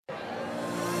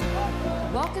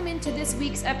Welcome into this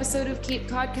week's episode of Cape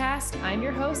Codcast. I'm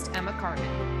your host, Emma Carman.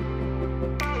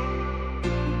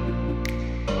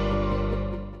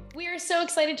 We are so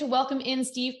excited to welcome in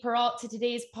Steve Perrault to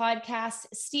today's podcast.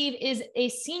 Steve is a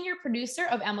senior producer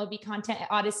of MLB content at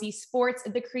Audacy Sports,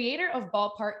 the creator of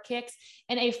Ballpark Kicks,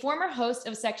 and a former host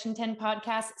of Section 10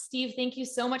 podcast. Steve, thank you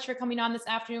so much for coming on this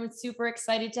afternoon. Super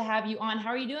excited to have you on. How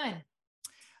are you doing?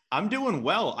 I'm doing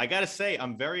well. I got to say,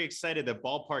 I'm very excited that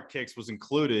Ballpark Kicks was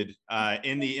included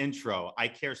in the intro. I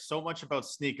care so much about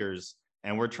sneakers,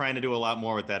 and we're trying to do a lot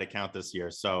more with that account this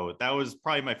year. So that was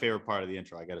probably my favorite part of the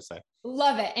intro, I got to say.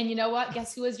 Love it. And you know what?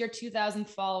 Guess who was your 2,000th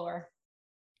follower?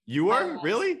 You were?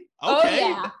 Really? Okay.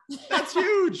 Oh, yeah. That's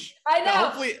huge. I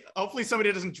know. Hopefully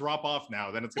somebody doesn't drop off now.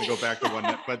 Then it's going to go back to one.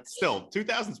 But still,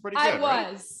 2,000 is pretty good. I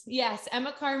was. Right? Yes.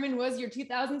 Emma Carman was your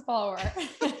 2,000th follower.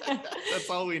 That's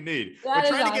all we need. We're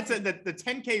trying to get to the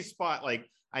 10K spot. Like,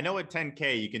 I know at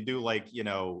 10K, you can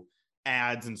do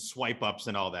ads and swipe ups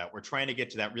and all that. We're trying to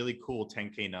get to that really cool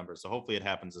 10K number. So hopefully it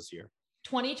happens this year.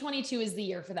 2022 is the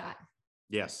year for that.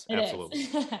 Yes, it absolutely.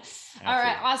 All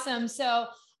right. Awesome. So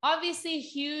obviously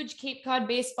huge Cape Cod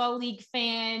Baseball League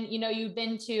fan. You know, you've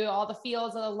been to all the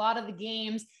fields, a lot of the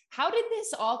games. How did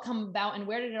this all come about and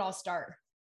where did it all start?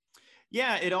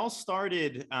 Yeah, it all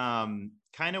started kind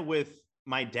of with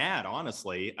my dad,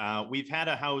 honestly. We've had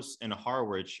a house in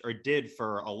Harwich, or did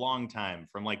for a long time,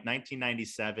 from like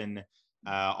 1997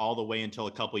 all the way until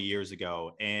a couple of years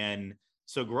ago. And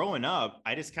so growing up,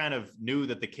 I just kind of knew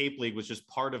that the Cape League was just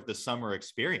part of the summer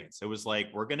experience. It was like,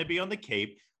 we're going to be on the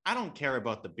Cape. I don't care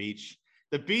about the beach.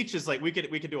 The beach is like, we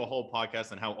could do a whole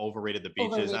podcast on how overrated the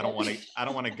beach is. I don't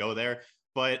want to go there,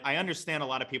 but I understand a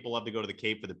lot of people love to go to the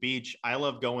Cape for the beach. I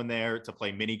love going there to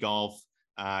play mini golf,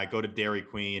 go to Dairy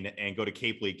Queen, and go to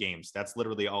Cape League games. That's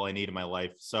literally all I need in my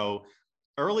life. So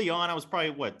early on, I was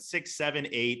probably 6, 7,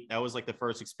 8. That was like the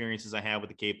first experiences I had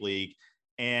with the Cape League.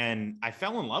 And I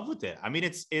fell in love with it. I mean,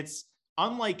 it's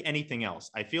unlike anything else.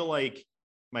 I feel like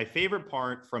my favorite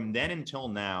part from then until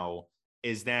now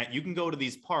is that you can go to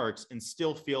these parks and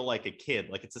still feel like a kid.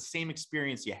 Like it's the same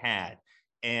experience you had.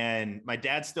 And my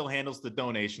dad still handles the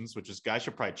donations, which is, I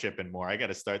should probably chip in more. I got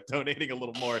to start donating a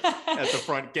little more at the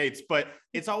front gates, but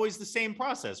it's always the same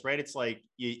process, right? It's like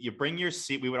you bring your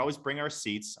seat. We would always bring our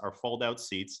seats, our fold out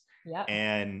seats. Yeah.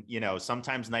 And,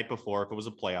 sometimes night before, if it was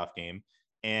a playoff game,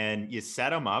 and you set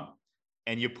them up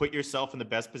and you put yourself in the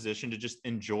best position to just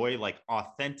enjoy like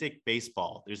authentic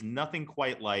baseball. There's nothing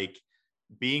quite like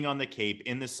being on the Cape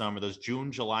in the summer, those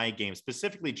June, July games,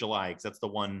 specifically July, because that's the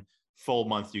one full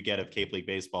month you get of Cape League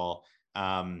baseball.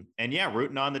 And yeah,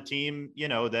 rooting on the team,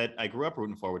 that I grew up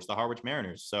rooting for, which is the Harwich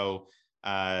Mariners. So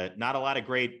not a lot of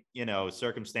great,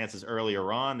 circumstances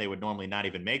earlier on. They would normally not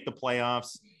even make the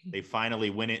playoffs. They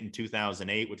finally win it in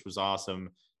 2008, which was awesome.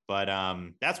 But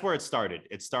that's where it started.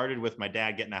 It started with my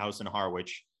dad getting a house in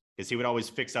Harwich because he would always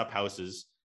fix up houses.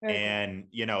 Very and,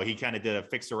 cool. He kind of did a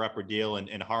fixer-upper deal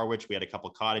in Harwich. We had a couple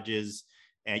cottages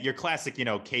and your classic,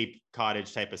 Cape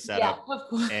cottage type of setup. Yeah, of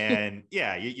course. And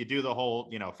yeah, you do the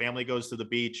whole, family goes to the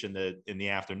beach in the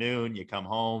afternoon. You come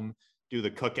home, do the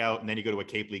cookout, and then you go to a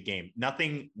Cape League game.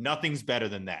 Nothing's better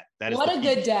than that. That is what a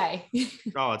good day.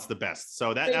 Oh, it's the best.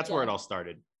 So that's where it all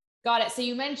started. Got it. So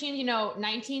you mentioned,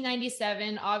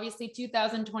 1997, obviously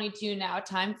 2022 now,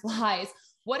 time flies.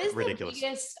 What is ridiculous. The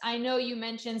biggest, I know you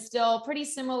mentioned still pretty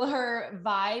similar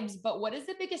vibes, but what is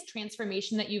the biggest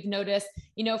transformation that you've noticed,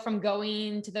 from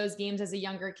going to those games as a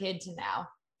younger kid to now?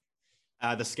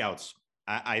 The scouts.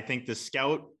 I think the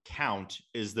scout count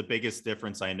is the biggest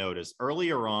difference I noticed.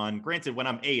 Earlier on, granted, when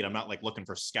I'm 8, I'm not like looking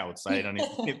for scouts. I don't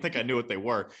even think I knew what they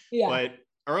were. Yeah. But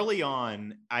early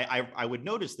on, I would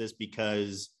notice this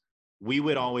because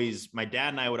my dad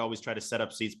and I would always try to set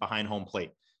up seats behind home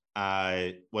plate.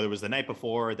 Whether it was the night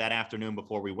before, that afternoon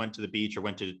before we went to the beach or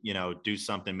went to, do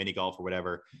something, mini golf or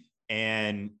whatever.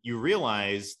 And you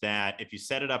realize that if you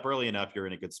set it up early enough, you're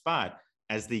in a good spot.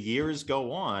 As the years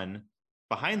go on,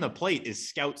 behind the plate is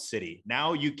Scout City.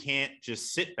 Now you can't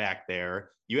just sit back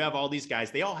there. You have all these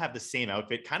guys. They all have the same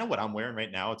outfit, kind of what I'm wearing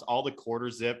right now. It's all the quarter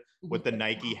zip with the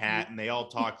Nike hat. And they all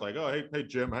talk like, oh, hey,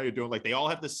 Jim, how you doing? Like they all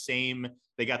have the same,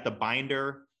 they got the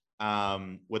binder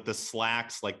with the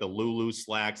slacks, like the Lulu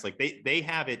slacks, like they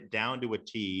have it down to a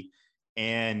T.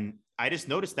 And I just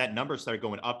noticed that number started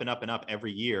going up and up and up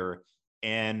every year.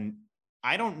 And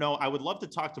I don't know, I would love to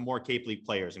talk to more Cape League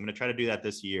players. I'm going to try to do that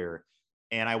this year.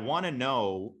 And I want to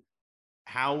know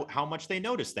how much they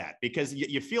notice that, because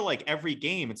you feel like every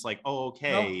game it's like, oh,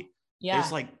 okay. Yeah.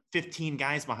 There's like 15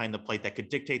 guys behind the plate that could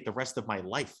dictate the rest of my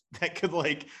life. That could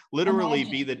like literally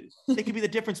they could be the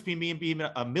difference between me and being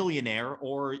a millionaire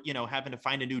or, having to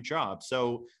find a new job.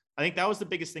 So I think that was the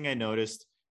biggest thing I noticed.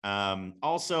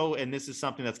 Also, and this is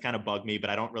something that's kind of bugged me, but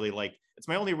I don't really like, it's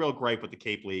my only real gripe with the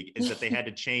Cape League is that they had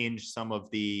to change some of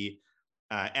the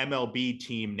MLB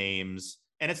team names.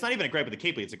 And it's not even a gripe with the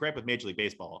Cape League, it's a gripe with Major League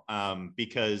Baseball,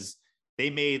 because they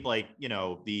made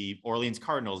the Orleans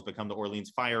Cardinals become the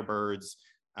Orleans Firebirds.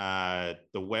 I'm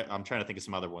trying to think of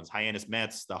some other ones, Hyannis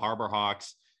Mets, the Harbor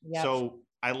Hawks. Yep. So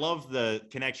I love the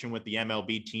connection with the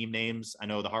MLB team names. I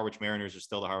know the Harwich Mariners are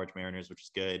still the Harwich Mariners, which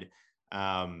is good.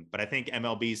 But I think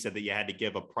MLB said that you had to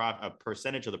give a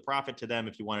percentage of the profit to them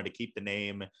if you wanted to keep the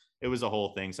name. It was a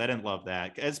whole thing. So I didn't love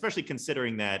that, especially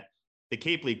considering that the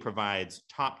Cape League provides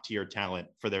top tier talent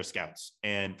for their scouts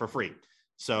and for free.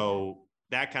 So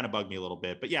that kind of bugged me a little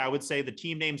bit. But yeah, I would say the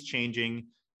team names changing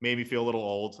made me feel a little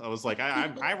old. I was like,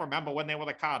 I remember when they were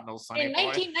the Cardinals, sonny in boy.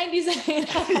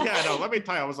 1997. Yeah, no, let me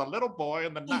tell you, I was a little boy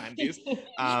in the 90s.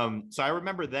 So I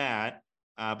remember that.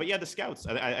 But yeah, the scouts,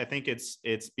 I think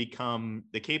it's become,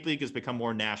 the Cape League has become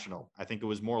more national. I think it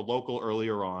was more local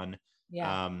earlier on.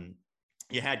 Yeah.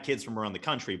 You had kids from around the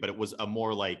country, but it was a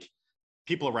more like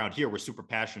people around here were super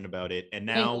passionate about it. And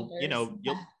now,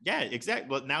 exactly.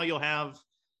 Well, now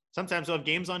sometimes you'll have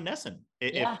games on Nesson.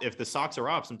 If the Sox are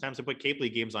off, sometimes they put Cape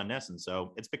League games on Nesson.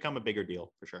 So it's become a bigger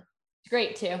deal for sure.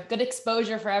 Great too. Good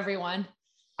exposure for everyone.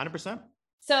 100%.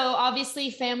 So obviously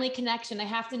family connection. I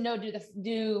have to know,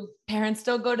 do parents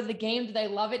still go to the game? Do they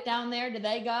love it down there? Do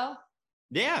they go?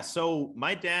 Yeah. So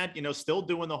my dad, still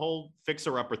doing the whole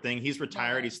fixer upper thing. He's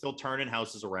retired. He's still turning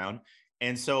houses around.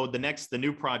 And so the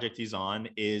new project he's on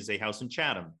is a house in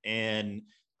Chatham. And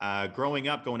growing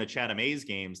up, going to Chatham A's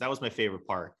games, that was my favorite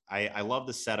part. I love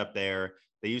the setup there.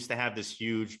 They used to have this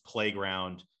huge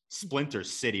playground, Splinter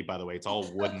City, by the way. It's all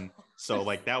wooden. So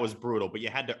that was brutal, but you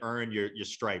had to earn your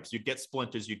stripes. You'd get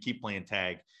splinters. You'd keep playing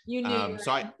tag. You knew.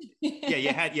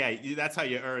 That's how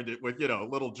you earned it with,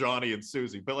 little Johnny and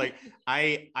Susie. But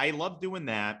I love doing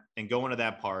that and going to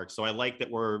that park. So I like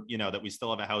that that we still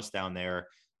have a house down there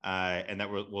and that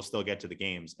we'll still get to the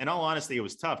games. In all honesty, it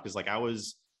was tough because I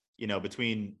was,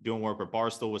 between doing work with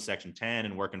Barstool with Section 10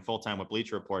 and working full-time with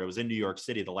Bleacher Report, I was in New York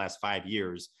City the last 5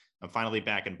 years. I'm finally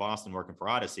back in Boston working for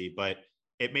Audacy, but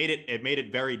it made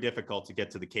it very difficult to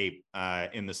get to the Cape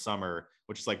in the summer,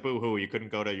 which is boo-hoo, you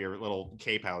couldn't go to your little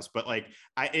Cape house. But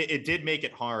it did make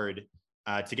it hard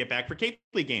to get back for Cape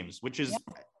League games, which is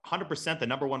 100% the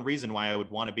number one reason why I would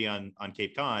want to be on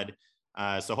Cape Cod.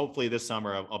 So hopefully this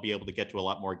summer I'll be able to get to a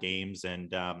lot more games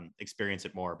and experience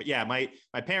it more. But yeah, my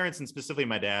parents and specifically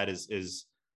my dad is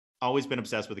always been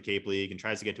obsessed with the Cape League and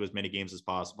tries to get to as many games as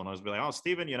possible. And I was like, oh,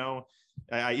 Steven,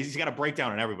 he's got a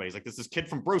breakdown on everybody. He's like, this kid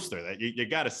from Brewster that you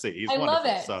got to see. He's wonderful. Love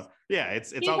it. So yeah,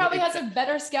 he probably has a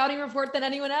better scouting report than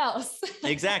anyone else.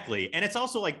 Exactly. And it's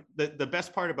also the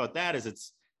best part about that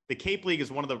is the Cape League is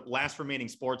one of the last remaining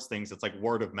sports things that's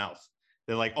word of mouth.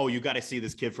 They're like, oh, you got to see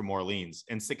this kid from Orleans.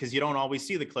 And because you don't always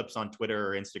see the clips on Twitter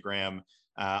or Instagram.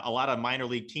 A lot of minor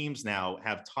league teams now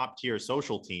have top tier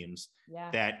social teams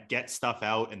that get stuff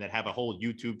out and that have a whole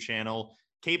YouTube channel.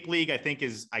 Cape League,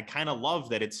 I kind of love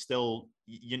that it's still,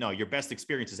 your best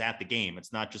experience is at the game.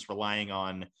 It's not just relying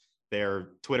on their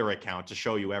Twitter account to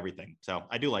show you everything. So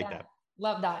I do like that.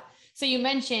 Love that. So you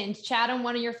mentioned Chatham,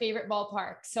 one of your favorite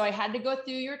ballparks. So I had to go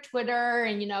through your Twitter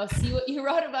and, see what you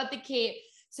wrote about the Cape.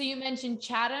 So you mentioned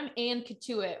Chatham and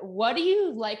Katuitt. What do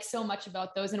you like so much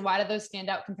about those and why do those stand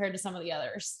out compared to some of the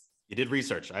others? You did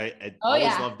research. I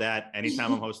always love that.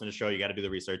 Anytime I'm hosting a show, you got to do the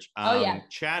research. I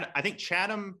think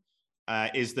Chatham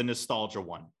is the nostalgia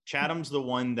one. Chatham's the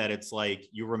one that it's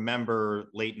you remember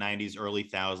late 90s, early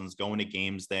thousands, going to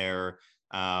games there.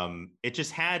 It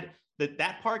just had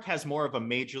that park has more of a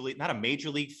major league, not a major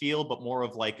league feel, but more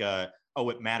of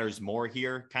it matters more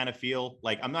here kind of feel.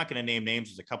 I'm not going to name names.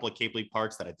 There's a couple of Cape League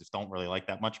parks that I just don't really like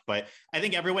that much, but I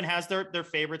think everyone has their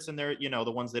favorites and their,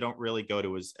 the ones they don't really go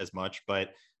to as much.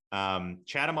 But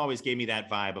Chatham always gave me that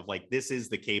vibe of this is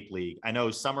the Cape League. I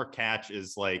know Summer Catch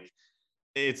is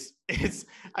it's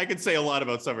I could say a lot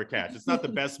about Summer Catch. It's not the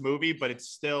best movie, but it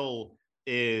still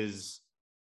is.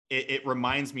 It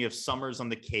reminds me of summers on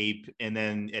the Cape, and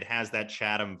then it has that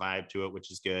Chatham vibe to it,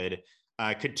 which is good.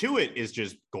 Katuitt is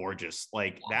just gorgeous.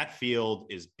 That field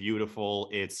is beautiful.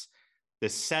 It's the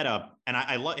setup, and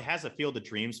I love. It has a Field of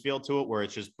Dreams feel to it, where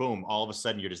it's just boom, all of a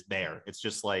sudden you're just there. It's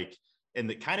just in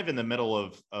the middle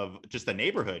of just the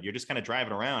neighborhood. You're just kind of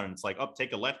driving around, and it's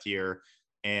take a left here,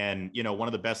 and one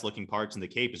of the best looking parks in the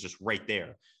Cape is just right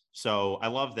there. So I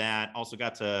love that. Also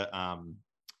got to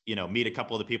meet a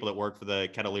couple of the people that worked for the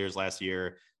Kettleers last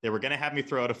year. They were going to have me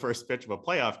throw out a first pitch of a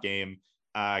playoff game.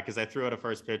 Because I threw out a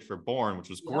first pitch for Bourne, which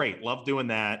was great. Love doing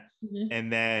that. Mm-hmm.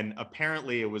 And then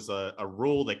apparently it was a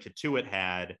rule that Katuitt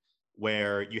had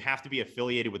where you have to be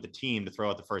affiliated with the team to throw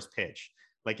out the first pitch.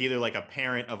 Like either like a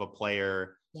parent of a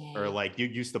player or like you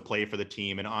used to play for the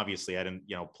team. And obviously I didn't,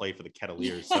 play for the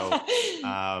Kettleers. So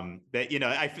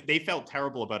that, they felt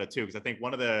terrible about it too. Cause I think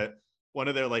one of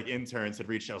their like interns had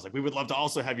reached out. I was like, we would love to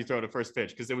also have you throw the first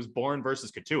pitch. Cause it was Bourne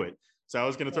versus Katuitt. So I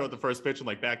was going to throw out the first pitch in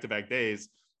like back-to-back days.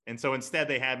 And so instead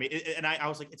they had me, and I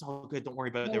was like, it's all good. Don't worry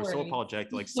about it. They were so apologetic.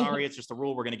 They're like, sorry, it's just a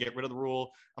rule. We're going to get rid of the rule.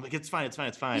 I'm like, it's fine.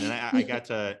 And I got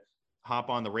to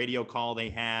hop on the radio call they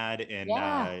had and,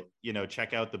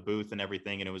 check out the booth and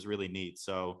everything. And it was really neat.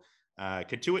 So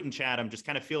Katuitt and Chatham just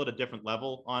kind of feel at a different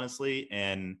level, honestly.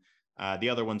 And the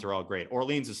other ones are all great.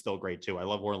 Orleans is still great too. I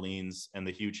love Orleans and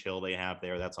the huge hill they have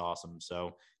there. That's awesome.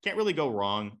 So can't really go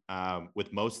wrong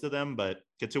with most of them, but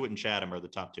Katuitt and Chatham are the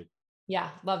top two. Yeah,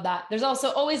 love that. There's also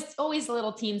always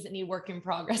little teams that need work in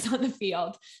progress on the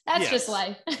field. That's just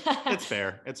life. It's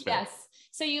fair. Yes.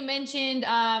 So you mentioned,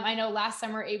 I know last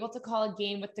summer able to call a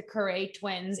game with the Perrault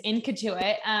twins in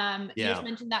Katuitt. You just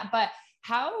mentioned that, but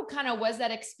how kind of was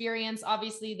that experience?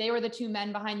 Obviously, they were the two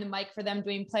men behind the mic for them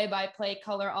doing play-by-play,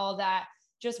 color, all that.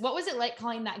 Just what was it like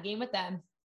calling that game with them?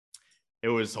 It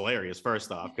was hilarious, first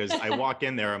off, because I walk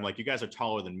in there, I'm like, you guys are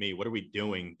taller than me. What are we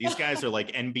doing? These guys are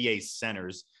like NBA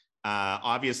centers.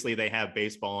 Obviously they have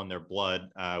baseball in their blood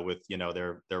with,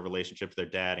 their relationship to their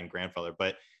dad and grandfather.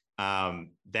 But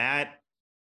that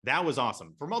was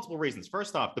awesome for multiple reasons.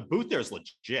 First off, the booth there is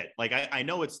legit. Like I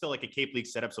know it's still like a Cape League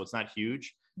setup, so it's not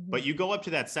huge, but you go up to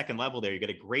that second level there, you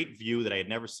get a great view that I had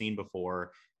never seen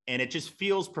before. And it just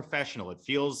feels professional. It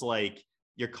feels like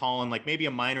you're calling like maybe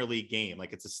a minor league game.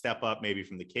 Like it's a step up maybe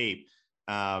from the Cape.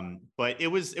 But it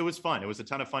was fun. It was a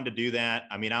ton of fun to do that.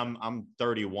 I mean, I'm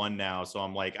 31 now. So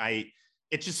I'm like,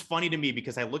 it's just funny to me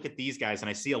because I look at these guys and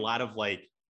I see a lot of like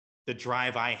the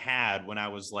drive I had when I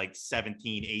was like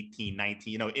 17, 18,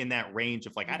 19, in that range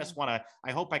of like,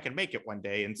 I hope I can make it one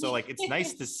day. And so like, it's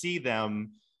nice to see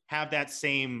them have that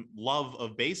same love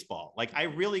of baseball. Like I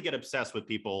really get obsessed with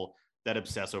people that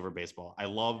obsess over baseball. I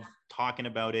love talking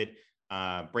about it,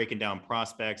 breaking down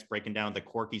prospects, breaking down the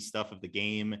quirky stuff of the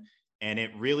game. And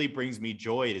it really brings me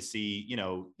joy to see,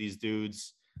 these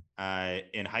dudes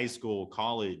in high school,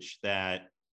 college that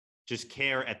just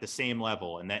care at the same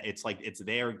level. And that it's like, it's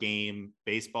their game.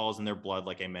 Baseball's in their blood,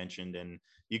 like I mentioned. And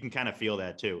you can kind of feel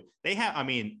that too.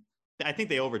 I think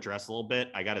they overdress a little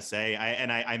bit, I got to say.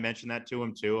 I mentioned that to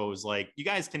them too. I was like, you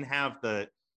guys can have the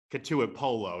Katuitt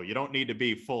polo. You don't need to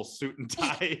be full suit and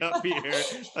tie up here.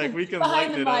 Like we can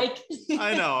lighten it up.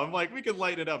 I know. I'm like, we can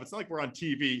lighten it up. It's not like we're on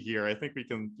TV here. I think we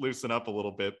can loosen up a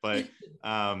little bit, but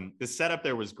the setup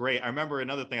there was great. I remember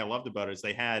another thing I loved about it is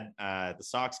they had the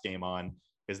Sox game on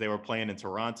because they were playing in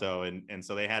Toronto. And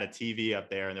so they had a TV up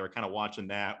there and they were kind of watching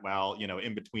that while,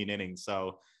 in between innings.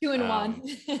 So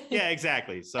 2-1. Yeah,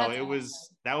 exactly. So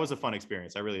that was a fun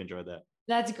experience. I really enjoyed that.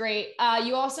 That's great.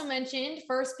 You also mentioned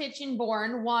first pitch in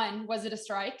Bourne. Was it a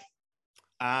strike?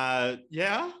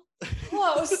 Yeah.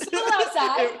 Close. A little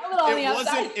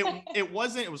outside. It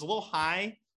wasn't. It was a little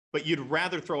high, but you'd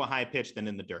rather throw a high pitch than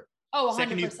in the dirt. Oh,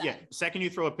 100%. Second you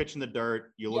throw a pitch in the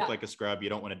dirt, you look like a scrub. You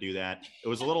don't want to do that. It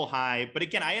was a little high, but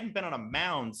again, I hadn't been on a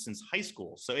mound since high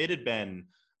school. So it had been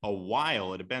a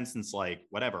while. It had been since like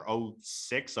whatever,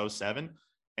 06, 07.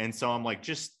 And so I'm like,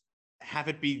 just have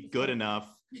it be good enough.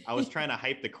 I was trying to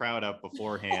hype the crowd up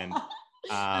beforehand.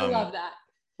 I love that.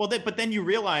 Well, but then you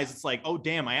realize it's like, oh,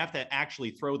 damn, I have to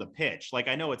actually throw the pitch. Like,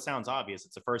 I know it sounds obvious.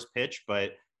 It's the first pitch,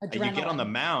 but you get on the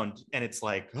mound and it's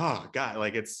like, oh, God,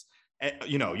 like it's,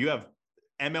 you have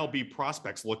MLB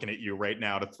prospects looking at you right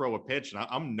now to throw a pitch. And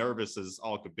I'm nervous as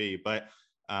all could be. But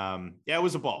it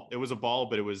was a ball. It was a ball,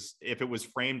 but if it was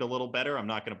framed a little better, I'm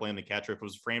not going to blame the catcher. If it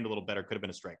was framed a little better, could have been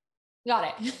a strike.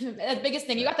 Got it. The biggest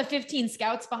thing. You got the 15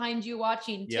 scouts behind you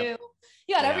watching too.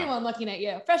 You got everyone looking at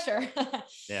you for sure.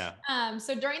 Yeah.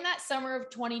 So during that summer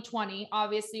of 2020,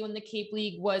 obviously when the Cape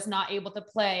League was not able to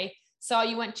play, saw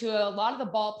you went to a lot of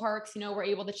the ballparks, were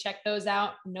able to check those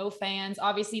out. No fans.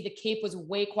 Obviously the Cape was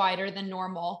way quieter than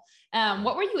normal.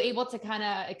 What were you able to kind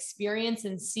of experience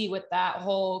and see with that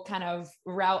whole kind of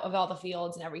route of all the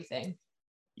fields and everything?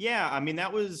 Yeah, I mean,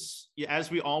 that was, as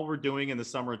we all were doing in the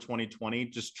summer of 2020,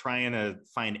 just trying to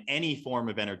find any form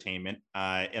of entertainment.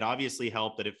 It obviously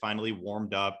helped that it finally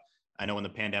warmed up. I know when the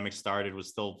pandemic started, it was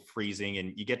still freezing,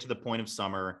 and you get to the point of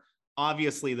summer.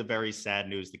 Obviously, the very sad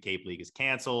news, the Cape League is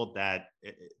canceled. That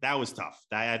was tough.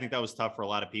 I think that was tough for a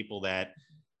lot of people that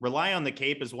rely on the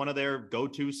Cape as one of their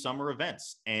go-to summer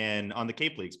events, and on the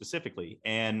Cape League specifically.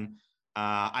 And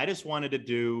I just wanted to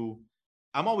do...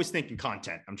 I'm always thinking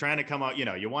content. I'm trying to come out,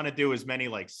 you want to do as many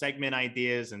like segment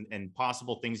ideas and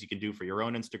possible things you can do for your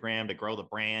own Instagram to grow the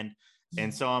brand.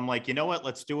 And so I'm like, you know what,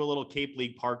 let's do a little Cape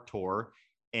League Park tour.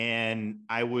 And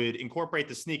I would incorporate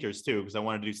the sneakers too, because I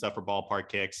wanted to do stuff for ballpark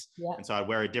kicks. Yeah. And so I'd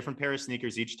wear a different pair of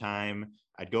sneakers each time.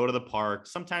 I'd go to the park.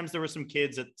 Sometimes there were some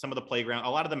kids at some of the playground. A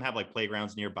lot of them have like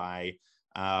playgrounds nearby.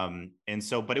 And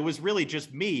so, but it was really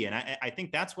just me. And I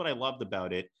think that's what I loved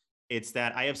about it. It's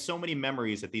that I have so many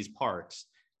memories at these parks.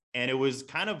 And it was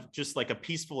kind of just like a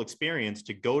peaceful experience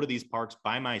to go to these parks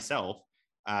by myself,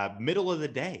 middle of the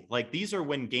day. Like these are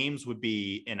when games would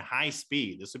be in high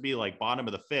speed. This would be like bottom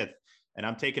of the fifth. And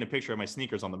I'm taking a picture of my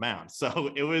sneakers on the mound.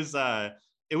 So it was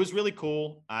really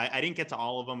cool. I didn't get to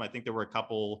all of them. I think there were a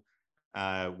couple,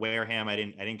 Wareham. I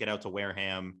didn't get out to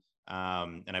Wareham,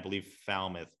 and I believe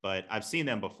Falmouth, but I've seen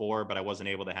them before, but I wasn't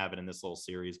able to have it in this little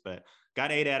series, but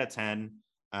got 8 out of 10.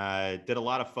 Did a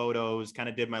lot of photos, kind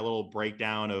of did my little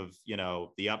breakdown of,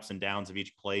 the ups and downs of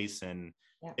each place. And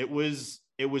yeah. It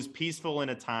was peaceful in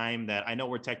a time that I know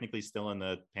we're technically still in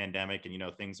the pandemic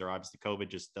and, things are obviously COVID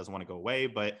just doesn't want to go away,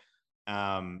 but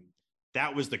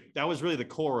that was really the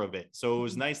core of it. So it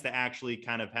was nice to actually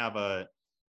kind of have a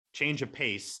change of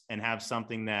pace and have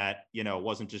something that,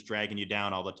 wasn't just dragging you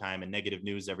down all the time and negative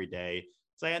news every day.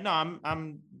 So no,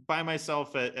 I'm by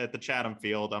myself at the Chatham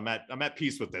Field. I'm at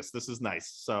peace with this. This is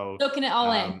nice. So soaking it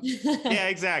all in. Yeah,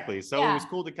 exactly. So It was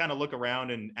cool to kind of look around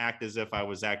and act as if I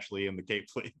was actually in the Cape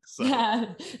League. So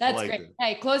yeah, that's great.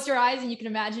 Hey, close your eyes and you can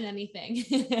imagine anything.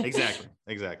 Exactly.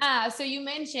 So you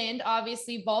mentioned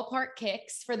obviously ballpark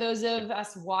kicks. For those of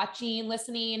us watching,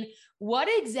 listening, what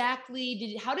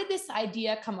exactly how did this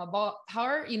idea come about?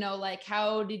 How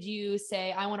did you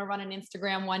say, I want to run an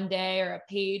Instagram one day or a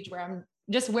page where I'm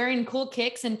just wearing cool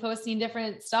kicks and posting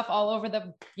different stuff all over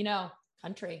the,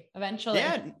 country eventually?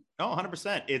 Yeah, no,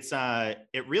 100%.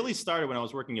 It really started when I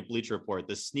was working at Bleacher Report.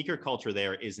 The sneaker culture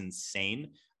there is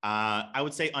insane. I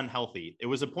would say unhealthy. It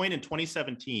was a point in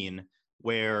 2017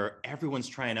 where everyone's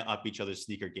trying to up each other's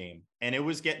sneaker game. And it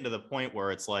was getting to the point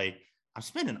where it's like, I'm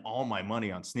spending all my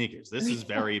money on sneakers. This is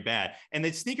very bad. And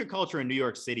the sneaker culture in New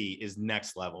York City is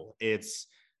next level. It's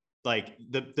like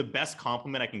the best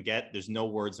compliment I can get. There's no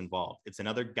words involved. It's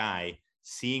another guy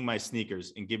seeing my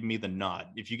sneakers and giving me the nod.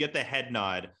 If you get the head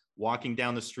nod walking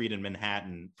down the street in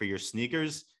Manhattan for your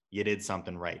sneakers, you did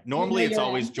something right. Normally it's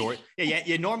always Jordan.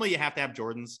 Yeah. Normally you have to have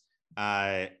Jordans.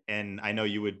 And I know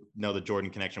you would know the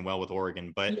Jordan connection well with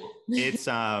Oregon, but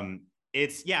I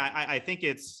think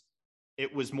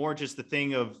it was more just the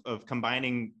thing of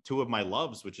combining two of my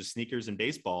loves, which is sneakers and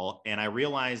baseball. And I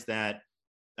realized that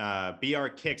BR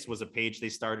Kicks was a page they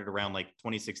started around like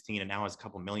 2016 and now has a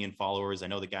couple million followers. I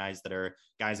know the guys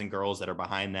and girls that are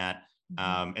behind that.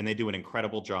 And they do an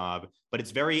incredible job, but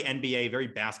it's very NBA, very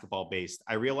basketball based.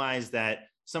 I realized that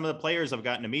some of the players I've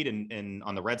gotten to meet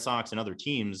on the Red Sox and other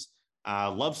teams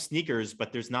love sneakers,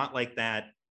 but there's not like that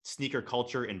sneaker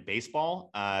culture in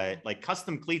baseball. Like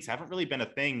custom cleats haven't really been a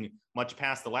thing much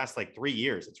past the last like 3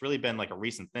 years. It's really been like a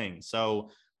recent thing.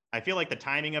 So I feel like the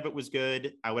timing of it was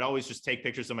good. I would always just take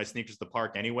pictures of my sneakers at the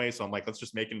park anyway. So I'm like, let's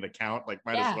just make it an account, like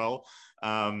might as well.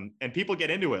 And people get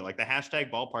into it. Like the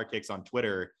hashtag ballpark kicks on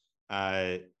Twitter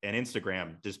and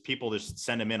Instagram, just people just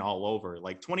send them in all over.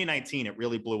 Like 2019, it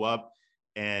really blew up.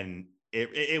 And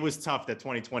it was tough that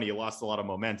 2020, you lost a lot of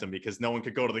momentum because no one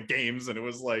could go to the games. And it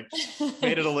was like,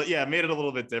 made it a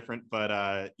little bit different,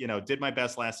 but did my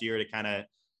best last year to kind of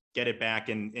get it back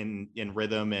in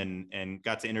rhythm and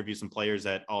got to interview some players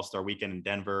at All-Star Weekend in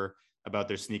Denver about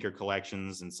their sneaker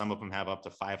collections. And some of them have up to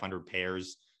 500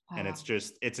 pairs. Wow. And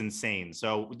it's insane.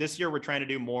 So this year we're trying to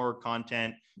do more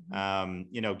content,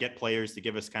 get players to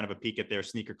give us kind of a peek at their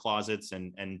sneaker closets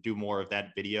and do more of that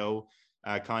video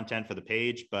content for the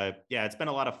page. But yeah, it's been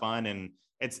a lot of fun, and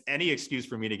it's any excuse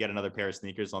for me to get another pair of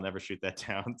sneakers. I'll never shoot that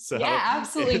down. So yeah,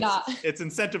 absolutely not. It's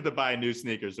incentive to buy new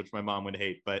sneakers, which my mom would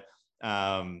hate, but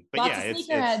lots yeah, of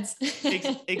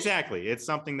it's exactly. It's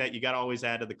something that you got to always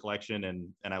add to the collection.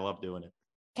 And I love doing it.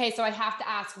 Okay. So I have to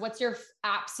ask, what's your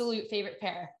absolute favorite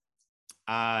pair?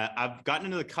 I've gotten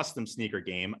into the custom sneaker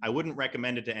game. I wouldn't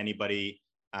recommend it to anybody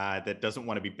that doesn't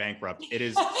want to be bankrupt. It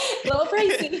is a little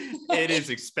pricey. It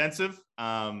is expensive.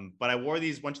 But I wore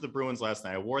these, went to the Bruins last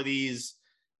night. I wear these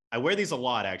a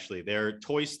lot, actually. They're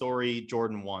Toy Story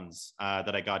Jordan 1s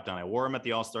that I got done. I wore them at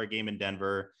the All-Star game in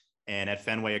Denver and at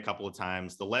Fenway a couple of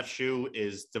times. The left shoe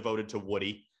is devoted to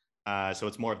Woody. So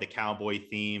it's more of the cowboy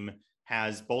theme.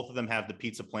 Both of them have the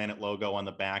Pizza Planet logo on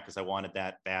the back because I wanted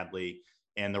that badly.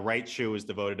 And the right shoe is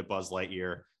devoted to Buzz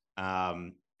Lightyear.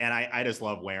 And I just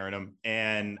love wearing them.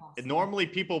 And awesome. Normally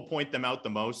people point them out the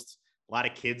most. A lot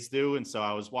of kids do. And so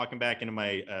I was walking back into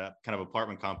my kind of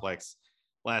apartment complex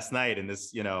last night, and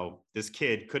this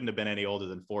kid couldn't have been any older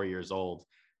than 4 years old.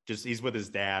 he's with his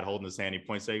dad holding his hand. He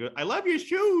points at, he goes, "I love your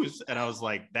shoes." And I was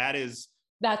like,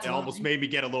 it almost made me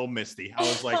get a little misty. I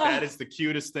was like, that is the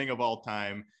cutest thing of all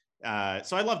time.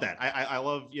 So I love that. I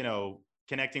love,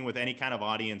 connecting with any kind of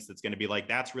audience that's going to be like,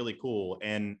 that's really cool.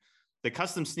 And the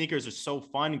custom sneakers are so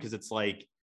fun because it's like,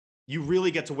 you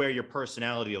really get to wear your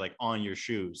personality like on your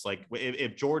shoes. Like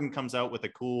if Jordan comes out with a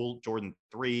cool Jordan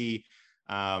 3,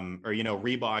 or,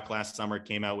 Reebok last summer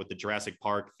came out with the Jurassic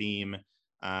Park theme.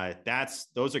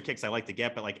 Those are kicks I like to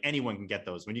get, but like anyone can get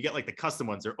those. When you get like the custom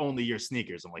ones, they're only your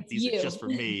sneakers. I'm like, these are just for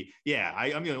me. Yeah,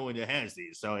 I'm the only one that has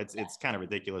these. So it's kind of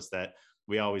ridiculous that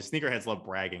sneakerheads love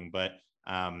bragging, but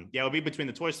it'll be between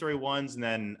the Toy Story ones and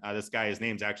then this guy, his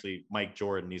name's actually Mike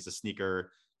Jordan. He's a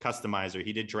sneaker customizer.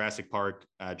 He did Jurassic Park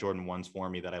Jordan 1s for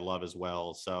me that I love as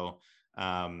well. So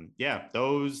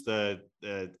those the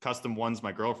custom ones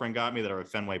my girlfriend got me that are at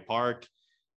Fenway Park.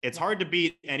 It's hard to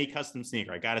beat any custom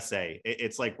sneaker. I gotta say,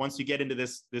 it's like once you get into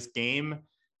this game,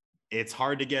 it's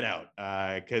hard to get out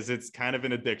because it's kind of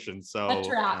an addiction. So a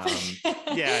trap.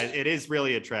 It is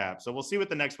really a trap. So we'll see what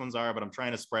the next ones are, but I'm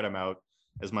trying to spread them out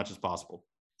as much as possible.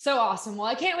 So awesome. Well,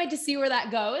 I can't wait to see where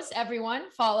that goes. Everyone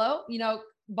follow,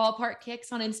 Ballpark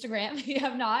Kicks on Instagram if you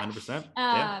have not.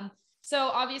 100%. So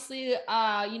obviously,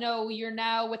 you're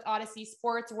now with Audacy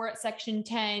Sports. We're at Section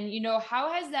 10.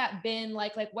 How has that been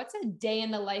like what's a day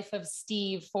in the life of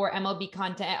Steve for MLB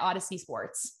content at Audacy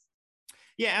Sports?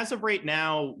 Yeah, as of right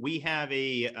now, we have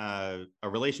a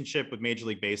relationship with Major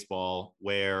League Baseball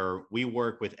where we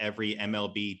work with every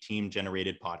MLB team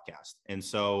generated podcast. And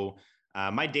so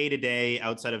my day-to-day,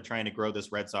 outside of trying to grow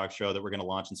this Red Sox show that we're going to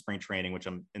launch in spring training, which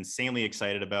I'm insanely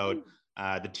excited about.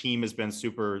 The team has been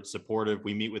super supportive.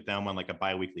 We meet with them on like a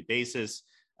bi-weekly basis.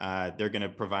 They're going to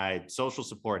provide social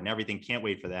support and everything. Can't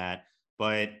wait for that.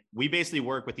 But we basically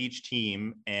work with each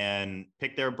team and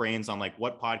pick their brains on like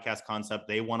what podcast concept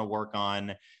they want to work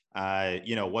on,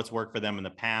 what's worked for them in the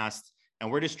past.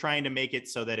 And we're just trying to make it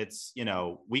so that it's,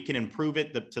 we can improve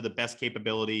it to the best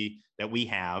capability that we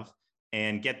have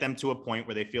and get them to a point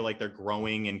where they feel like they're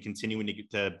growing and continuing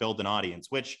to build an audience,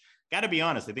 which, got to be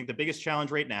honest, I think the biggest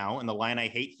challenge right now, and the line I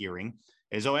hate hearing,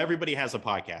 is, everybody has a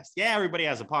podcast. Yeah, everybody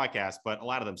has a podcast, but a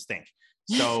lot of them stink.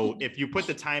 So if you put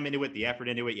the time into it, the effort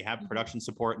into it, you have production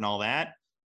support and all that,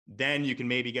 then you can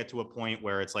maybe get to a point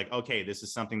where it's like, okay, this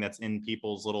is something that's in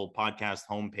people's little podcast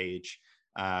homepage,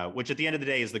 which at the end of the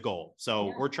day is the goal.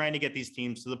 So we're trying to get these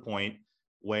teams to the point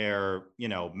where,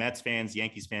 Mets fans,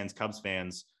 Yankees fans, Cubs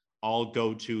fans all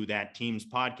go to that team's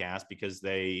podcast because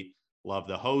they love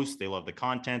the host, they love the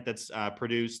content that's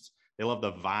produced, they love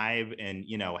the vibe, and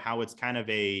how it's kind of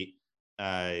a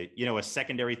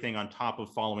secondary thing on top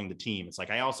of following the team. It's like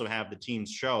I also have the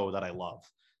team's show that I love,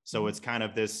 so it's kind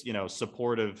of this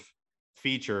supportive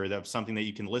feature of something that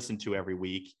you can listen to every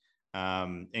week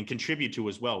and contribute to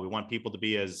as well. We want people to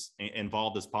be as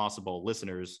involved as possible,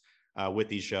 listeners, with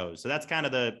these shows. So that's kind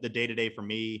of the day-to-day for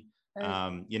me.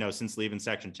 Since leaving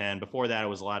Section 10. Before that, it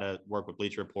was a lot of work with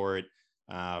Bleacher Report,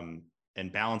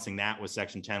 and balancing that with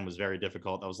Section 10 was very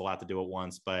difficult. That was a lot to do at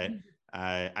once, but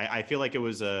I feel like it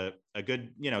was a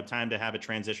good, time to have a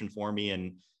transition for me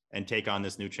and take on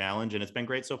this new challenge. And it's been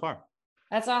great so far.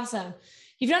 That's awesome.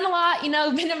 You've done a lot,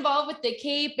 been involved with the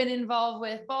Cape, been involved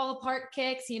with Ballpark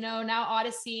Kicks, now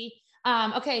Audacy.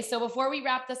 Okay. So before we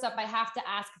wrap this up, I have to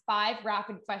ask 5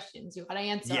 rapid questions. You got to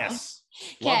answer. Yes.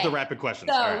 Love the rapid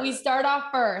questions. So we start off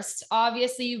first.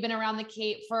 Obviously you've been around the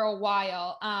Cape for a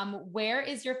while. Where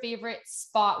is your favorite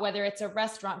spot, whether it's a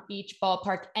restaurant, beach,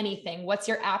 ballpark, anything? What's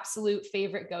your absolute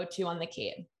favorite go-to on the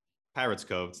Cape? Pirates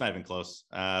Cove. It's not even close.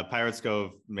 Pirates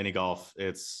Cove mini golf.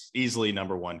 It's easily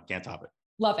number 1. Can't top it.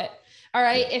 Love it. All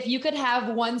right. Yeah. If you could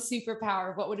have one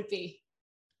superpower, what would it be?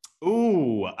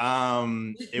 Ooh,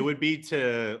 it would be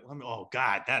oh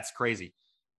God, that's crazy.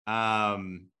 Let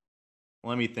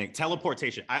me think.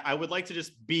 Teleportation. I would like to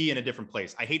just be in a different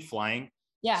place. I hate flying.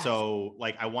 Yeah. So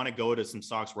like, I want to go to some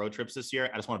Sox road trips this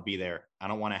year. I just want to be there. I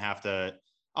don't want to have to.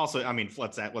 Also, I mean,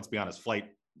 let's be honest. Flight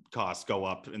costs go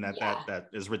up, and that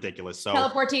is ridiculous. So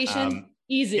teleportation,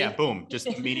 easy. Yeah, boom. Just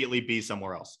immediately be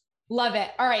somewhere else. Love it.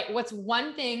 All right. What's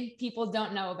one thing people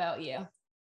don't know about you?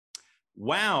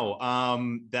 Wow.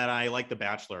 That I like The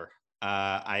Bachelor.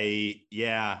 I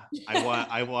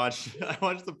watched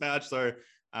The Bachelor.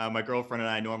 My girlfriend and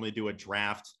I normally do a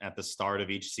draft at the start of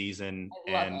each season,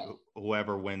 and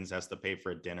whoever wins has to pay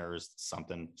for a dinner or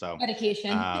something. So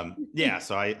dedication.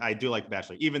 So I do like The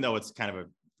Bachelor, even though it's kind of a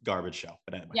garbage show,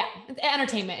 but anyway. Yeah. It's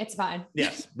entertainment. It's fine.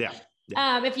 Yes. Yeah.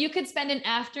 If you could spend an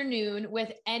afternoon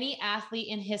with any athlete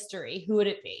in history, who would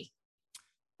it be?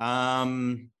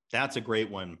 That's a great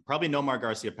one. Probably Nomar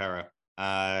Garcia Parra.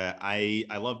 I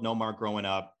loved Nomar growing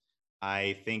up.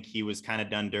 I think he was kind of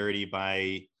done dirty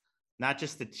by not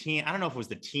just the team. I don't know if it was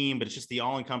the team, but it's just the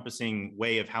all-encompassing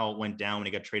way of how it went down when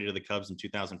he got traded to the Cubs in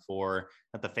 2004,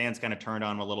 that the fans kind of turned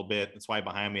on him a little bit. That's why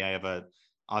behind me I have a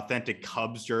authentic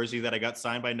Cubs jersey that I got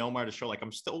signed by Nomar to show like,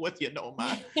 I'm still with you,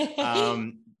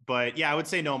 Nomar. But yeah, I would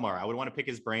say Nomar. I would want to pick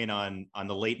his brain on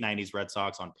the late 90s Red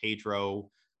Sox, on Pedro,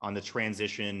 on the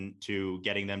transition to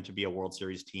getting them to be a World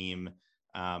Series team.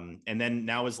 And then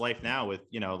now his life now with,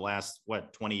 last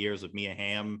 20 years with Mia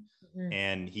Hamm,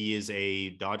 and he is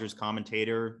a Dodgers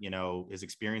commentator, his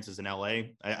experiences in LA.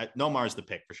 Nomar's the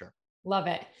pick for sure. Love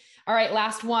it. All right.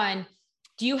 Last one.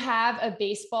 Do you have a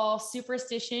baseball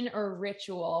superstition or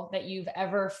ritual that you've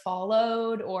ever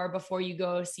followed, or before you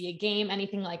go see a game,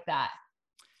 anything like that?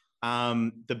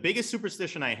 The biggest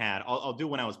superstition I had, I'll do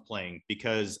when I was playing,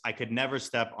 because I could never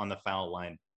step on the foul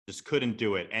line. Just couldn't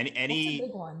do it.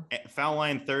 Any foul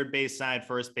line, third base side,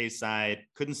 first base side,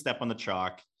 couldn't step on the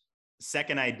chalk.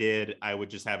 Second I did, I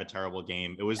would just have a terrible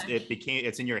game.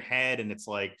 It's in your head, and it's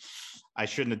like, I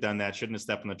shouldn't have done that. Shouldn't have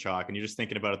stepped on the chalk. And you're just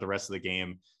thinking about it the rest of the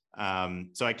game.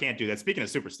 So I can't do that. Speaking of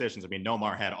superstitions, I mean,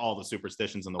 Nomar had all the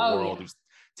superstitions in the world. He was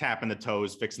tapping the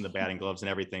toes, fixing the batting gloves and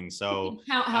everything. So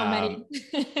count how many.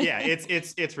 Yeah,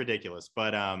 it's ridiculous.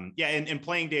 But in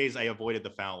playing days, I avoided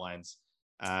the foul lines.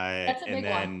 That's a big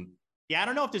one. Yeah, I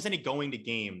don't know if there's any going to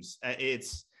games.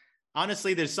 It's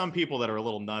honestly, there's some people that are a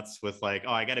little nuts with like,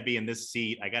 oh, I got to be in this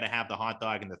seat. I got to have the hot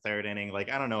dog in the third inning.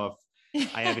 Like, I don't know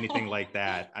if I have anything like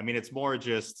that. I mean, it's more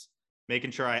just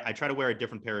making sure I try to wear a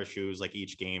different pair of shoes like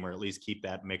each game, or at least keep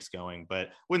that mix going. But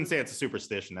wouldn't say it's a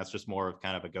superstition. That's just more of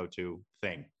kind of a go-to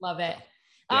thing. Love it.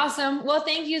 Yeah. Awesome. Well,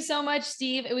 thank you so much,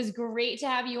 Steve. It was great to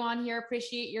have you on here.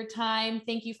 Appreciate your time.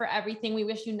 Thank you for everything. We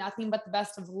wish you nothing but the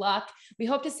best of luck. We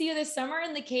hope to see you this summer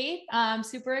in the Cape.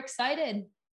 Super excited.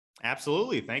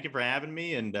 Absolutely. Thank you for having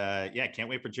me. And can't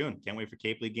wait for June. Can't wait for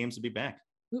Cape League games to be back.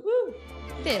 Woo-hoo.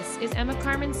 This is Emma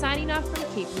Carman signing off from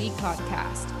Cape League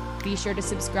Podcast. Be sure to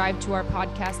subscribe to our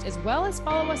podcast, as well as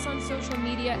follow us on social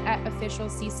media at official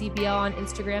CCBL on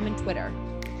Instagram and Twitter.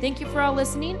 Thank you for all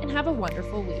listening, and have a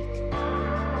wonderful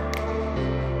week.